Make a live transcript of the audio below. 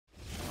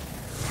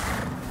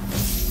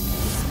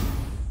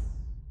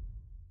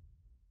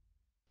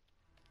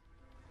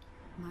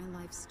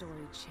life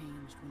story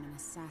changed when an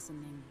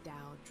assassin named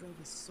Dao drove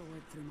a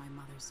sword through my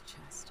mother's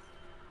chest.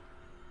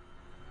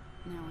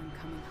 Now I'm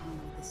coming home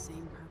with the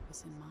same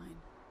purpose in mind.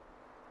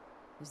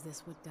 Is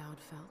this what Dowd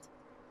felt?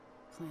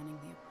 Planning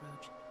the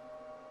approach,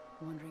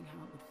 wondering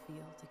how it would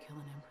feel to kill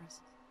an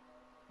empress?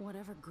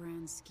 Whatever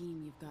grand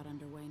scheme you've got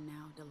underway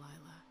now,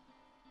 Delilah,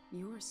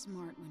 you were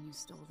smart when you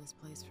stole this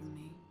place from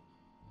me.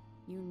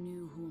 You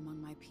knew who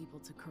among my people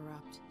to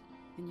corrupt,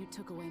 and you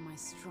took away my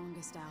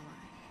strongest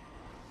ally,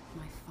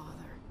 my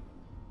father.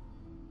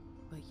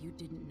 But you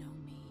didn't know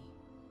me.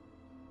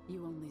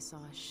 You only saw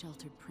a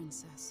sheltered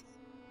princess.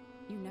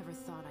 You never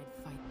thought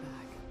I'd fight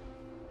back.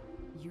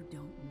 You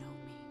don't know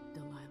me,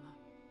 Delilah.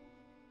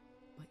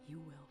 But you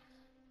will.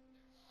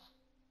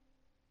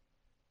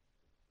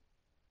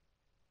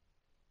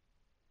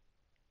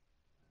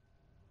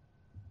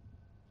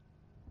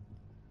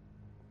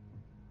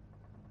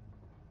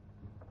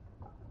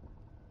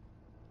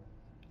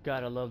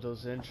 Gotta love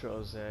those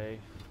intros, eh?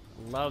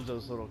 Love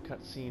those little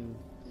cutscenes.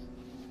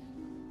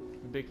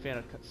 I'm a big fan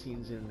of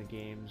cutscenes in the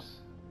games.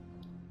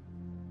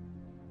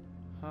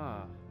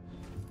 Huh.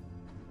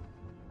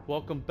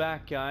 Welcome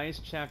back,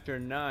 guys. Chapter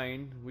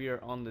 9. We are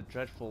on the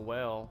Dreadful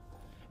Well.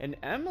 And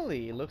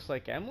Emily, it looks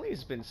like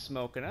Emily's been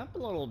smoking up a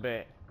little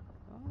bit.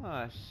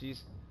 Ah, she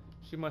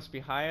must be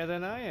higher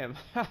than I am.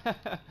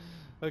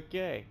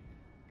 Okay.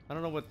 I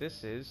don't know what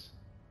this is.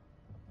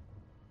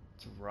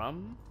 It's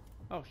rum?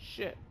 Oh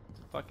shit. It's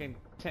a fucking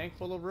tank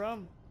full of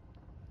rum.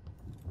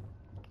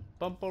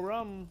 Bump of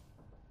rum.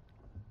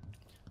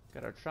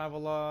 Got our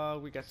travel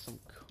log. We got some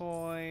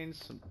coins,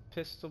 some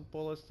pistol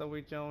bullets that we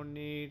don't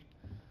need.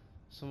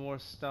 Some more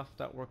stuff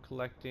that we're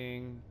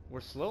collecting. We're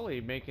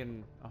slowly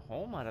making a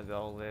home out of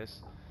all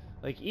this.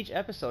 Like each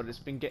episode it's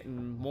been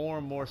getting more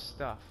and more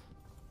stuff.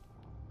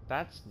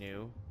 That's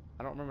new.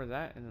 I don't remember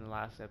that in the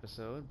last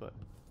episode, but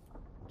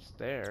it's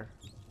there.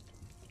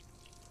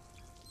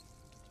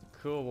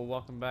 Cool, well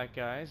welcome back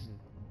guys, and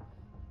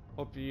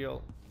hope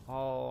you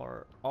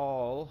all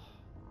are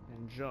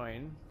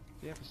enjoying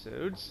the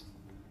episodes.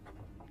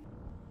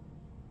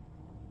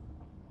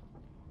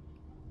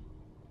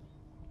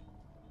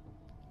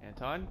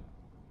 Anton?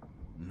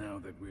 Now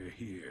that we're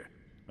here,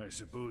 I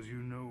suppose you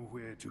know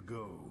where to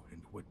go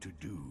and what to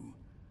do.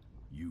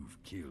 You've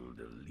killed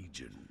a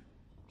legion,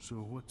 so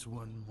what's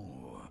one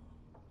more?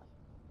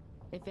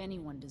 If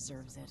anyone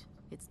deserves it,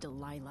 it's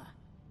Delilah.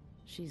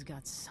 She's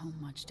got so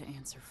much to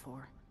answer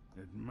for.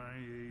 At my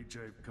age,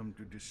 I've come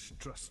to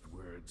distrust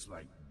words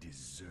like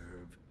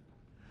deserve.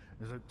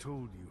 As I've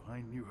told you,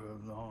 I knew her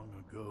long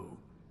ago.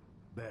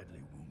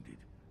 Badly wounded,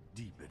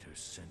 deep at her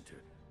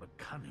center, but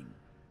cunning,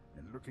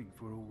 and looking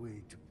for a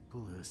way to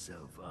pull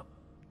herself up.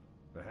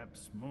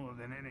 Perhaps more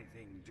than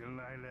anything,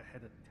 Delilah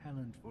had a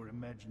talent for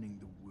imagining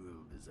the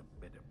world as a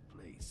better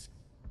place.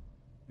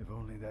 If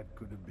only that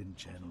could have been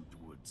channeled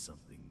towards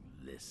something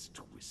less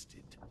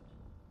twisted.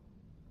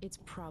 It's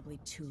probably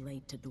too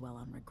late to dwell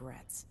on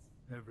regrets.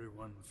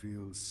 Everyone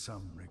feels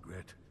some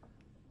regret,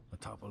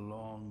 atop a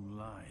long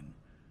line.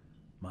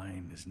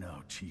 Mine is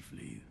now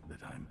chiefly that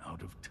I'm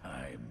out of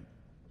time.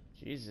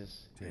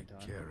 Jesus. Take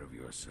Anton. care of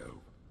yourself.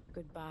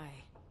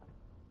 Goodbye,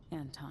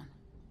 Anton.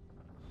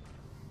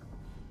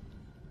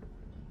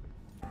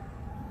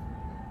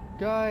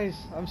 Guys,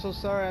 I'm so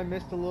sorry I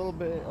missed a little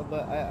bit,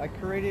 but I'm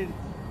creating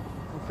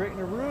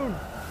a rune.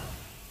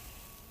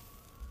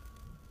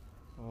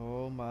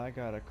 Oh my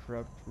god, a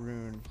corrupt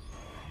rune.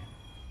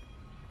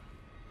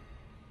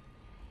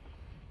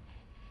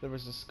 There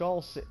was a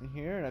skull sitting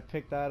here and I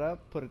picked that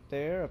up, put it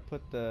there, I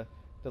put the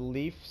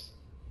leaves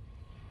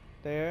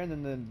there,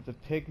 and then the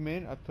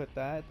pigment, I put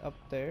that up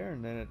there,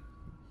 and then it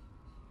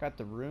got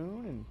the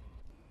rune, and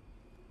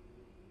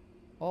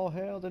all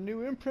hail the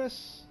new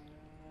Empress!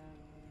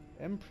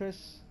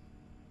 Empress!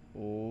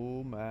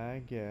 Oh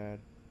my god.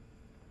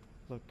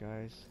 Look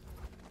guys.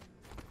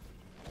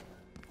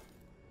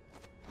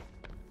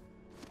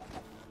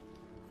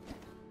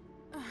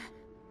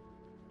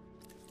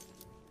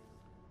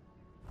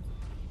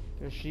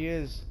 There she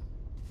is.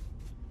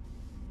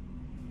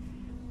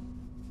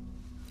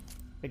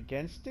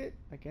 Against it?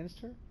 Against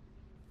her?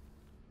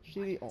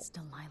 She What has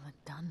Delilah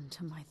done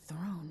to my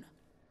throne?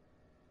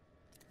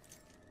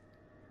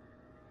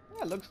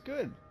 Yeah, it looks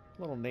good.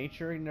 A little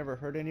nature, he never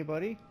hurt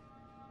anybody.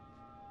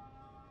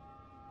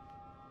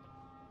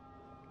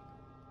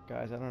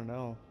 Guys, I don't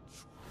know.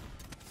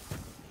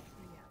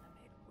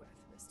 Reanimate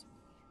worthless to me.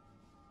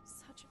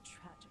 Such a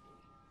tragedy.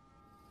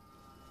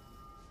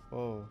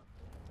 Whoa.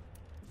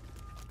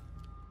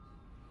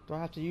 Do I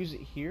have to use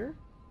it here?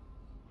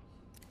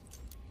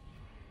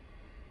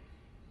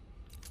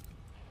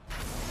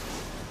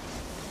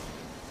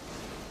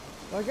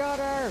 I got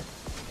her!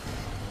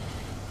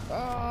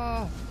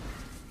 Ah!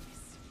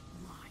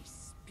 My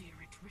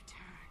spirit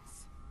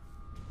returns.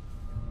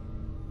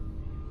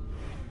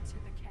 To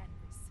the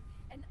canvas,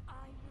 and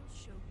I will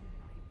show you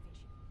my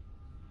vision.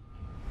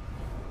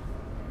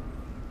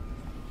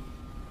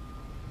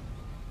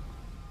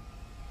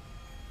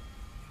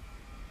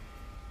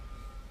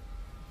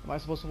 Am I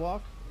supposed to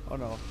walk? Oh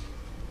no.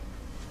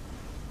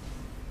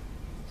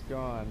 It's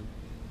gone.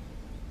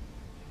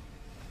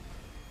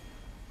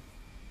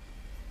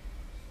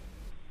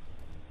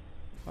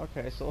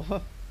 Okay,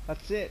 so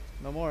that's it.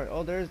 No more.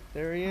 Oh, there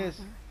he is.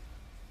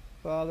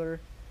 Father.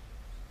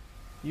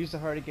 Use the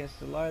heart against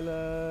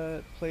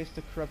Delilah. Place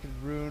the corrupted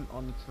rune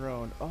on the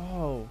throne.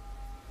 Oh.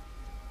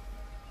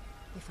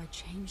 If I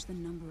change the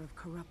number of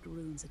corrupt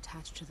runes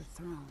attached to the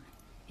throne,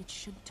 it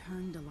should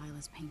turn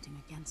Delilah's painting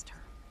against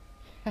her.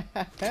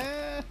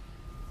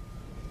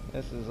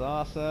 This is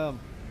awesome.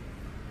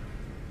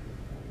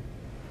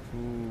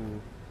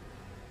 Ooh.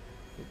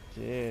 It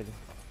did.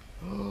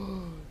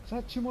 Is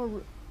that 2 more?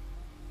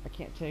 I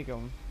can't take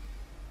them.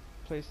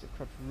 Place the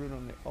corrupted rune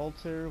on the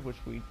altar, which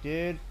we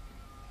did.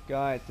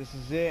 Guys, this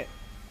is it.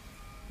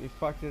 We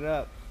fucked it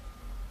up.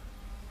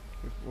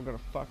 We're gonna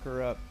fuck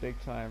her up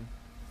big time.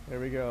 There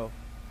we go.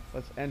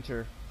 Let's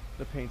enter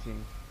the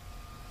painting.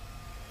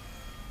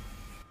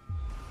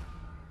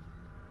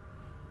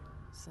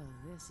 So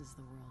this is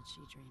the world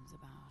she dreams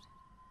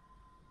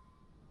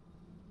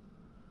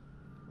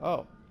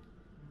about. Oh.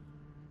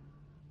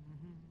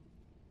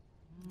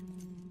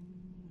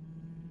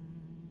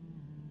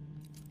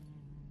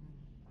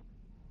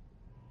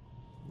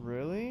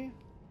 Really?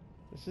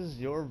 This is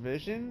your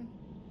vision?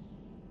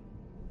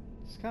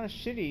 It's kind of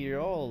shitty.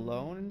 You're all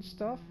alone and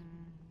stuff.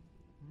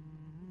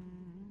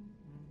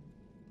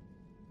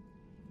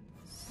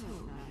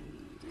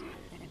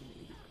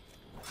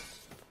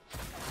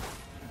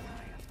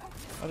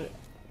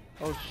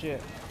 Oh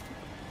shit.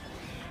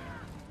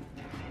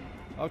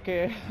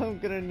 Okay, I'm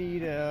gonna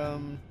need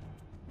we're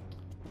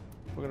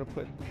gonna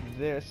put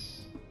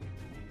this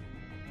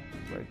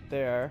right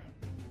there.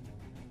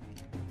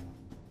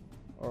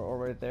 Or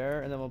right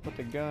there, and then we'll put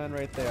the gun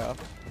right there.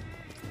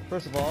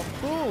 First of all,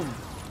 boom!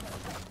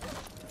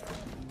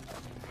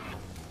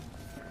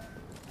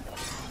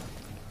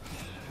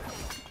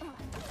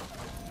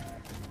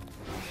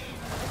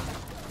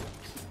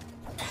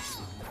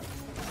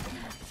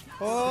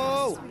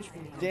 Oh!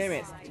 Damn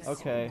it!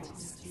 Okay.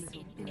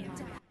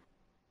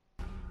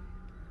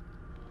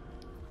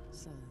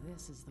 So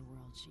this is the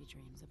world she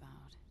dreams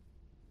about.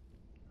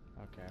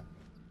 Okay.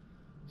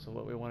 So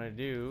what we want to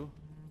do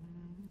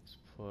is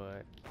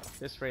put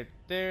this right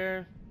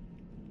there.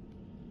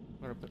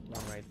 I'm gonna put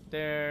one right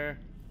there.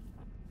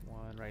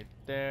 One right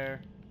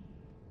there.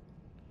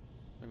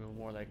 Maybe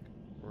more like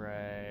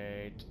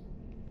right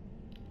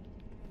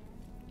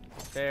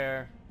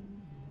there.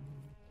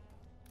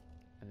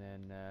 And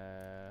then,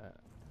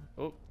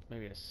 oh,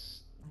 maybe a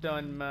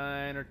stun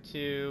mine or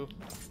 2.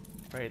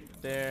 Right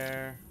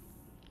there.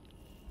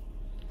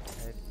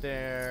 Right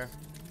there.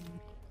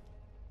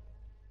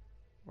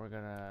 We're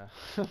gonna,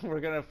 we're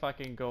gonna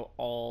fucking go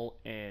all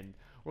in.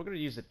 We're gonna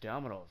use the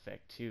domino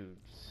effect too,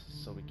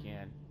 so we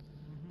can.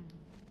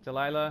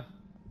 Delilah,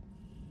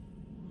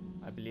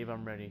 I believe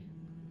I'm ready.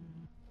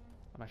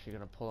 I'm actually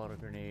gonna pull out a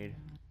grenade.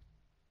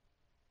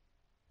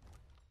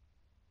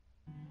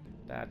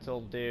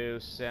 That'll do,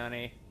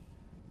 Sonny.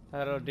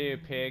 That'll do,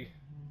 pig.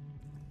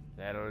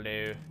 That'll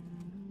do.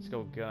 Let's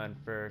go gun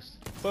first.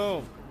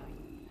 Boom!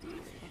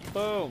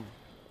 Boom!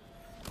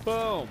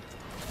 Boom!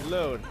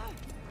 Reload.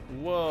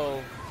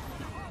 Whoa.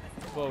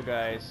 Whoa,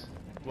 guys.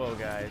 Whoa,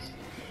 guys.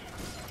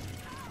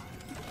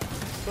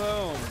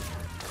 Boom!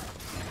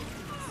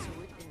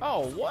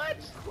 Oh, what?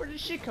 Where did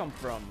she come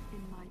from?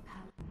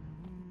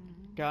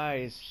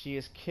 Guys, she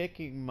is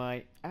kicking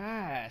my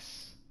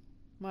ass.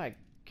 My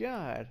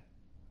god.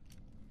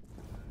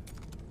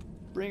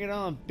 Bring it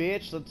on,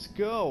 bitch. Let's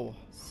go.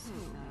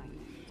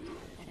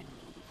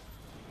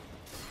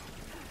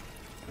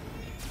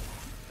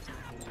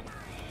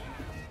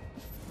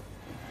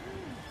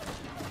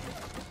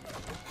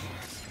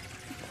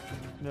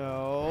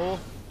 No.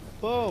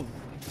 Boom.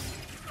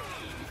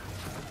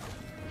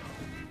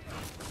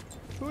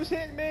 Who's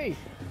hitting me?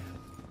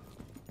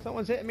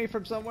 Someone's hitting me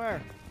from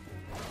somewhere.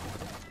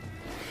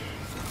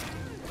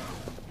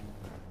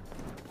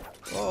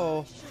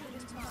 Oh.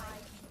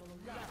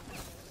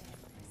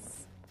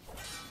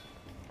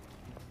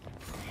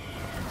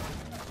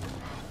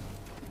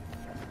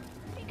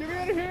 Get me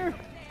out of here!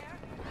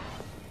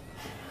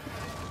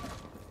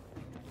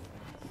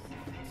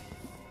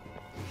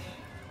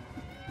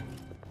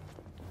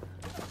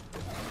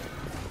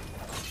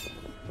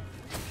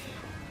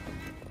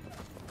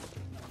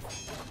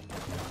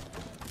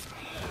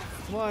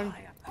 Come on.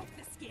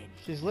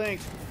 She's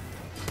linked.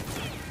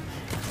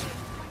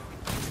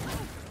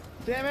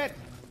 Damn it!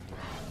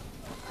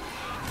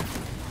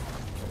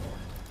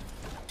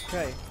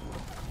 Okay.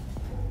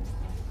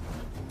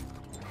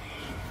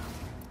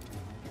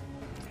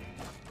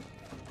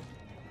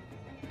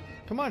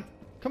 Come on!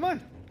 Come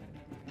on!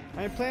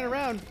 I ain't playing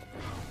around.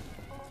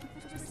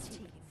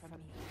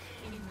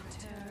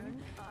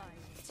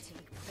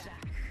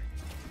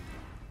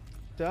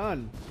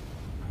 Done.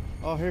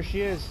 Oh, here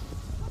she is.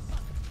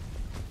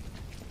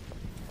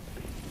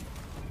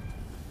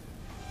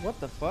 What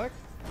the fuck?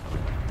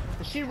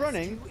 Is she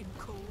running?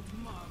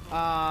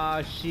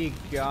 Ah, she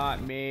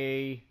got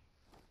me.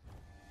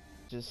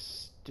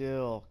 Just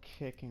still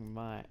kicking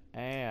my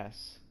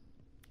ass.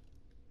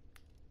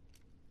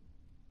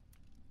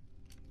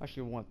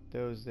 Actually want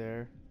those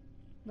there.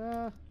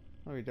 Nah,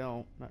 no we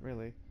don't. Not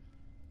really.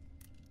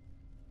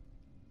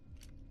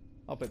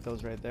 I'll put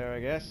those right there, I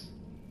guess.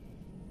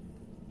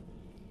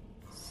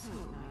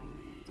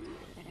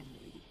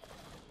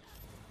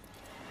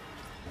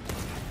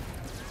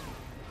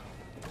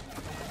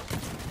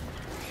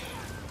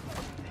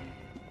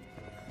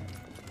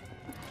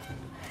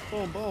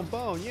 Boom, boom,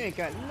 boom. You ain't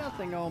got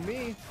nothing on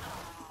me.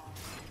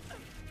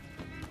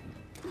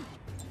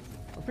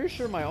 I'm pretty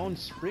sure my own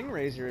spring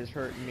razor is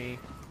hurting me.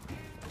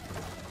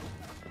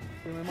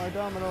 Feeling my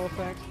domino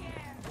effect.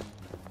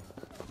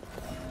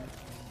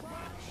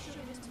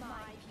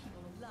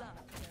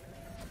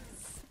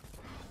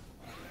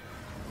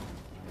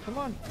 Come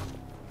on.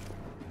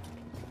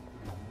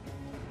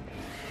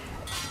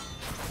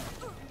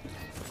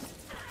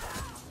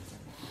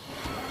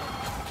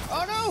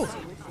 Oh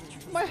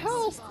no! My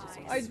health!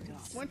 I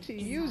went to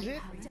use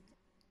it.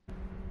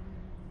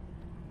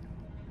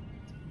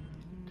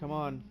 Come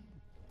on.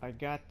 I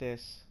got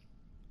this.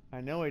 I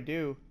know I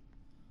do.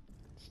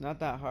 It's not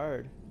that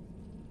hard.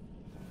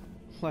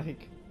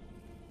 Like,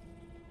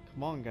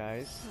 come on,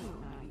 guys.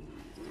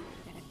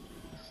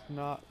 It's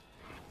not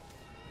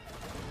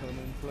come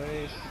in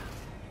place.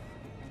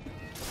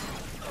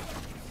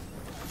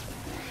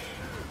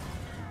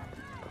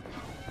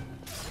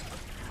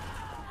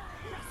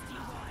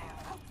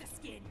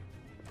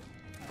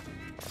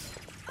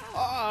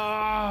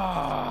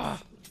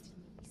 Ah!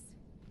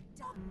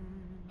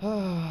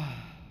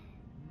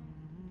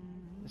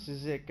 This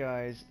is it,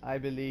 guys. I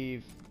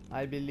believe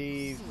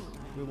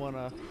we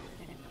wanna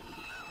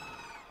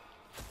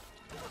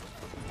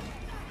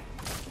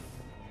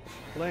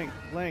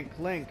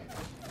link.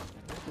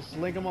 Just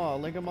link them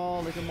all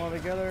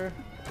together.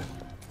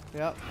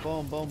 Yep,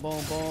 boom, boom,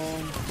 boom,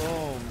 boom,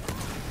 boom.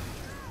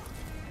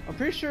 I'm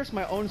pretty sure it's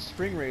my own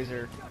spring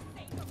razor.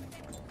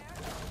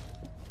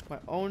 My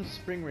own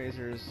spring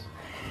razor is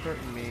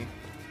hurting me.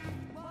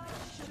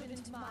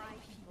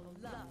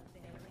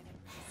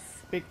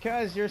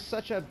 Because you're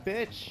such a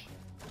bitch.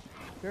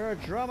 You're a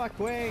drama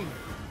queen.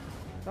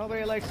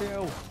 Nobody likes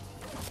you.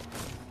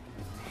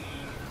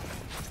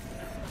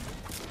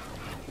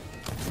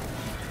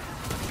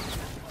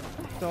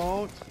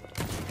 Don't.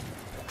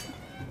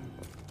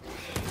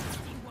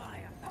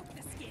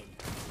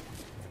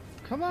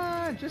 Come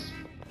on, just.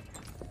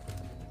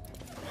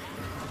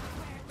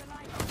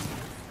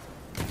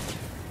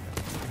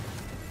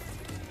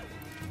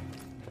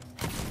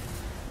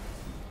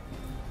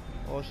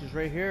 Oh, she's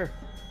right here,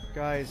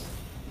 guys.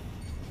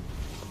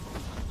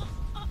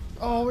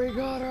 Oh, we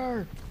got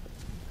her!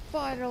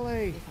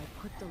 Finally! If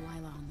I put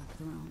Delilah on the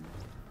throne,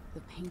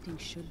 the painting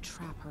should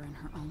trap her in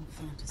her own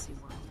fantasy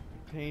world.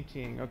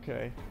 Painting,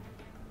 okay.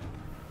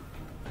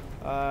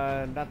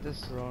 Not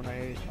this throne.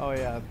 Oh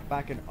yeah,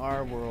 back in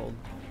our world.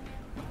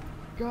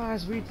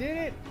 Guys, we did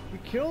it! We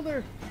killed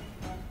her!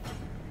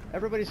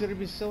 Everybody's gonna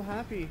be so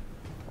happy.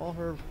 All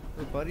her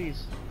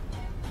buddies.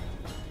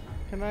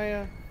 Can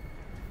I,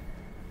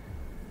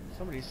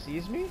 Somebody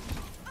sees me?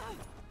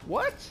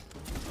 What?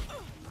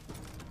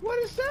 What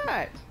is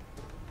that?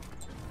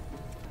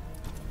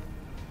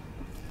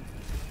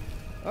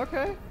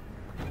 Okay.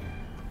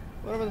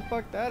 Whatever the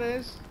fuck that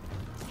is.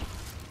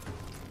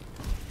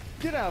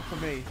 Get out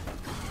from me.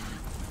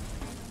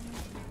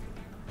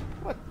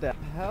 What the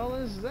hell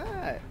is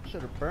that?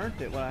 Should have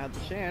burnt it when I had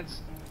the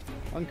chance.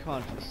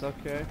 Unconscious,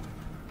 okay.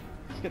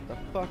 Let's get the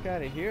fuck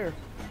out of here.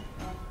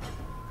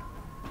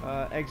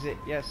 Exit,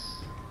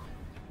 yes.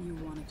 You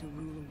wanted to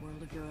rule a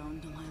world of your own,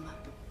 Delilah.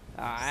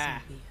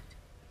 Ah. So be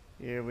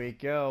it. Here we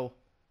go.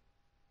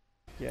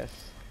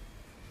 Yes.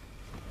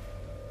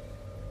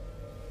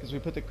 Because we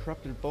put the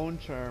corrupted bone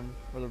charm,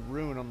 or the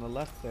rune, on the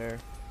left there.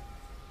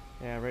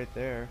 Yeah, right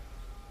there.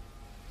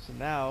 So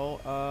now,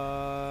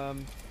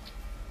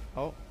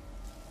 oh.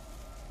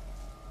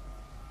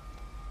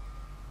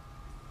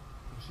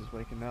 She's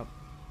waking up.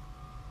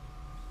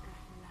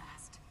 At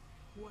last,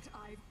 what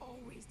I've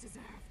always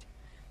deserved.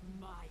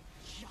 My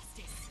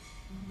justice.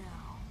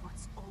 Now,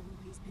 what's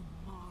always been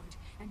marred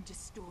and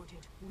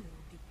distorted will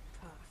be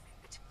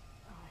perfect.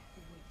 I've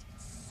waited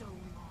so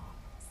long.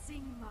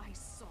 Sing my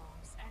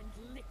songs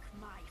and lick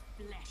my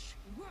flesh.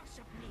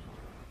 Worship me.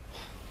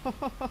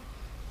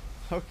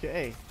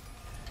 Okay.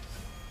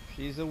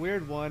 She's a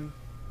weird one.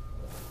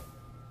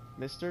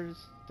 Mr.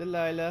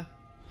 Delilah.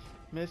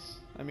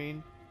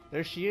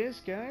 There she is,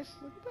 guys.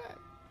 Look at that.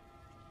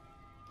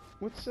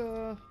 What's,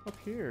 up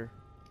here?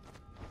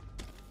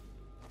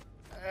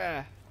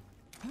 Ah.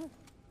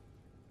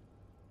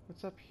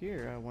 What's up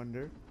here, I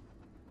wonder?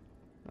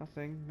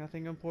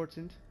 Nothing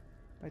important,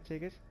 I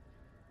take it.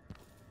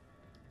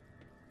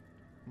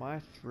 My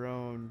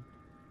throne.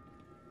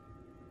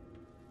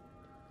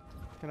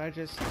 Can I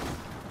just...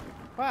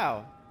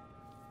 Wow!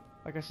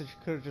 I guess I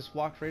could have just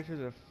walked right through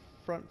the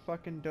front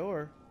fucking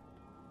door.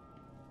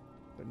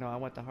 But no, I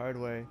went the hard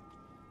way.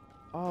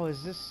 Oh,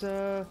 is this,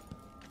 I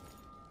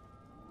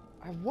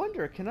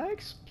wonder, can I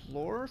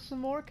explore some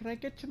more? Can I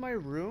get to my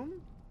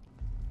room?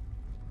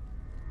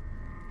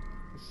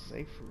 The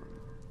safe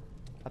room.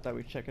 I thought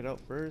we'd check it out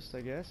first,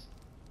 I guess.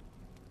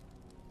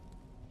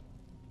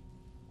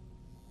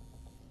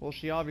 Well,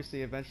 she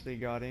obviously eventually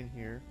got in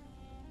here.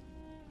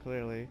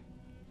 Clearly.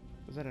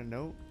 Was that a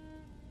note?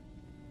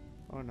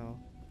 Oh no.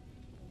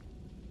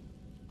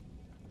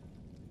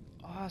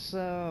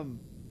 Awesome!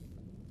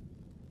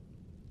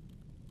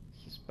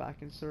 He's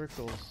back in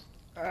circles.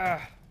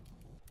 Ah!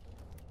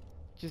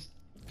 Just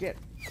get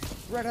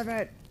rid of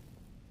it!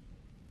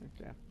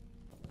 Okay.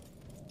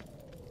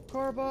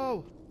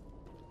 Corvo!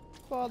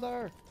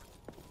 Father!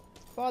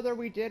 Father,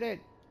 we did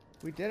it!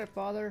 We did it,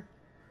 Father!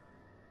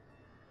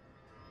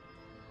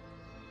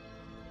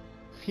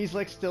 He's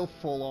like still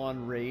full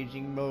on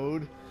raging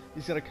mode.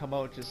 He's gonna come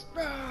out just.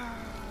 Ah!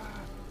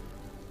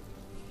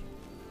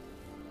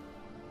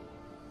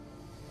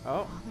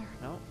 Oh, Father?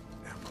 no.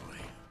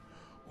 Emily,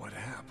 what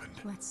happened?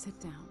 Let's sit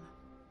down.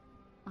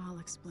 I'll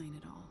explain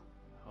it all.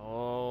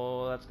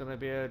 Oh, that's gonna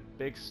be a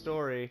big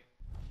story.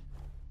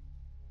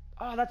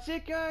 Oh, that's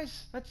it,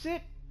 guys! That's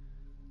it!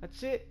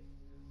 That's it!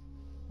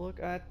 Look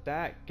at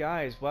that,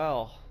 guys.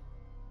 Well,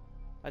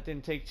 that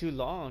didn't take too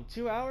long.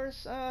 2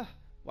 hours?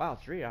 Wow,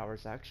 3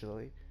 hours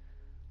actually.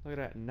 Look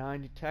at that,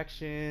 9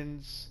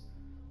 detections.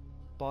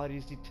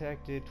 Bodies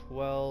detected,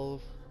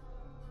 12.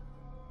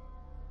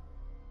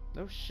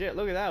 No shit,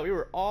 look at that. We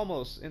were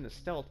almost in the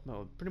stealth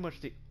mode. Pretty much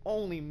the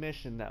only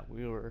mission that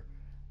we were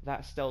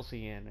that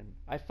stealthy in. And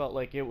I felt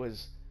like it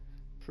was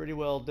pretty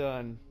well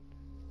done.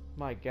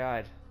 My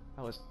god,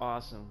 that was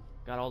awesome.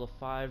 Got all the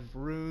 5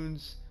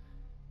 runes.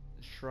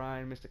 The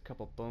shrine, missed a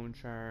couple bone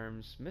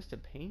charms. Missed a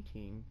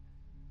painting.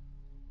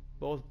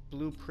 Both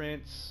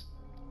blueprints.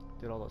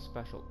 Did all the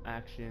special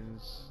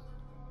actions.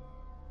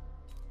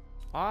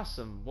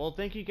 Awesome. Well,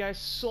 thank you guys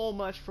so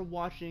much for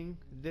watching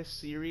this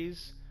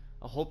series.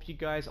 I hope you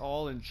guys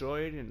all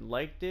enjoyed and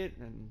liked it,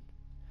 and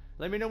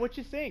let me know what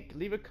you think.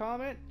 Leave a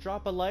comment,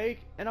 drop a like,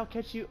 and I'll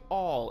catch you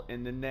all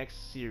in the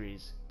next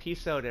series.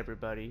 Peace out,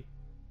 everybody.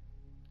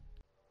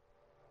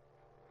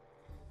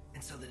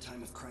 And so the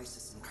time of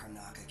crisis in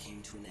Karnaca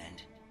came to an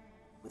end,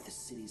 with the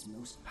city's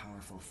most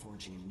powerful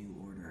forging a new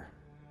order.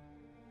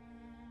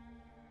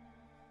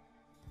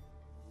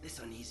 This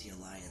uneasy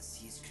alliance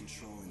seized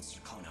control in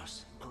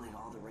Serkonos, pulling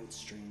all the right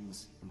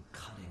strings and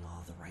cutting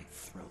all the right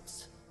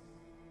throats.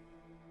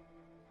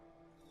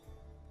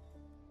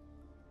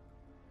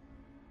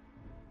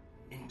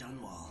 In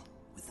Dunwall,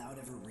 without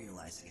ever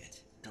realizing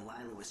it,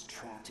 Delilah was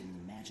trapped in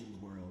an imagined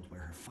world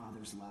where her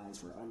father's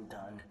lies were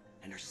undone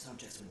and her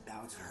subjects would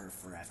bow to her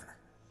forever,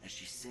 as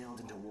she sailed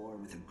into war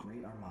with a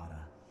great armada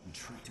and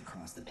trekked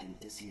across the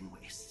Pendician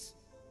wastes.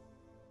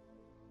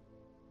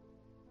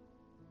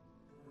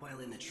 While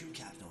in the true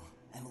capital,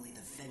 Emily the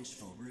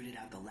Vengeful rooted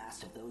out the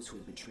last of those who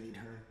had betrayed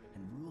her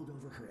and ruled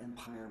over her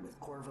empire with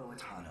Corvo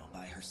Attano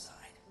by her side.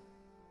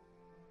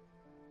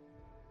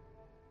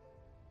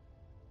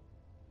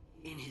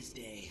 In his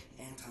day,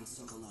 Anton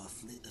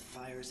Sokolov lit the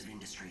fires of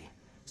industry,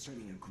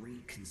 starting a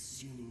great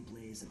consuming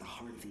blaze at the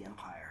heart of the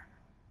empire.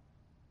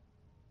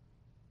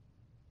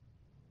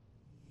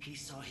 He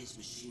saw his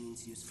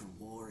machines used for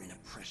war and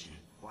oppression,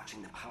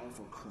 watching the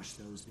powerful crush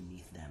those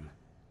beneath them.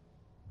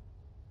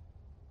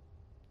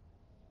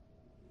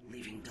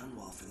 Leaving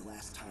Dunwall for the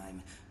last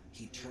time,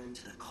 he turned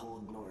to the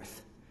cold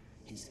north,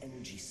 his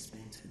energy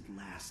spent at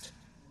last,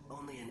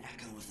 only an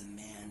echo of the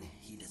man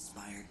he'd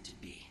aspired to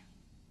be.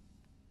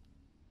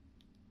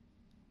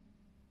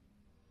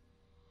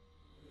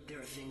 There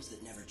are things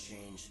that never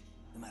change,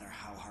 no matter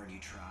how hard you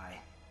try.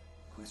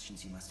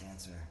 Questions you must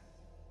answer.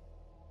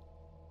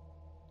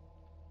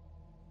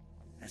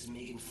 As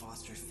Megan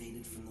Foster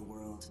faded from the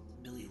world,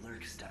 Billy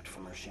Lurk stepped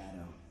from her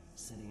shadow,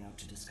 setting out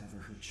to discover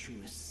her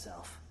truest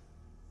self,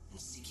 and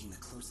seeking the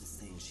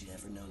closest thing she'd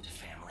ever known to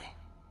family.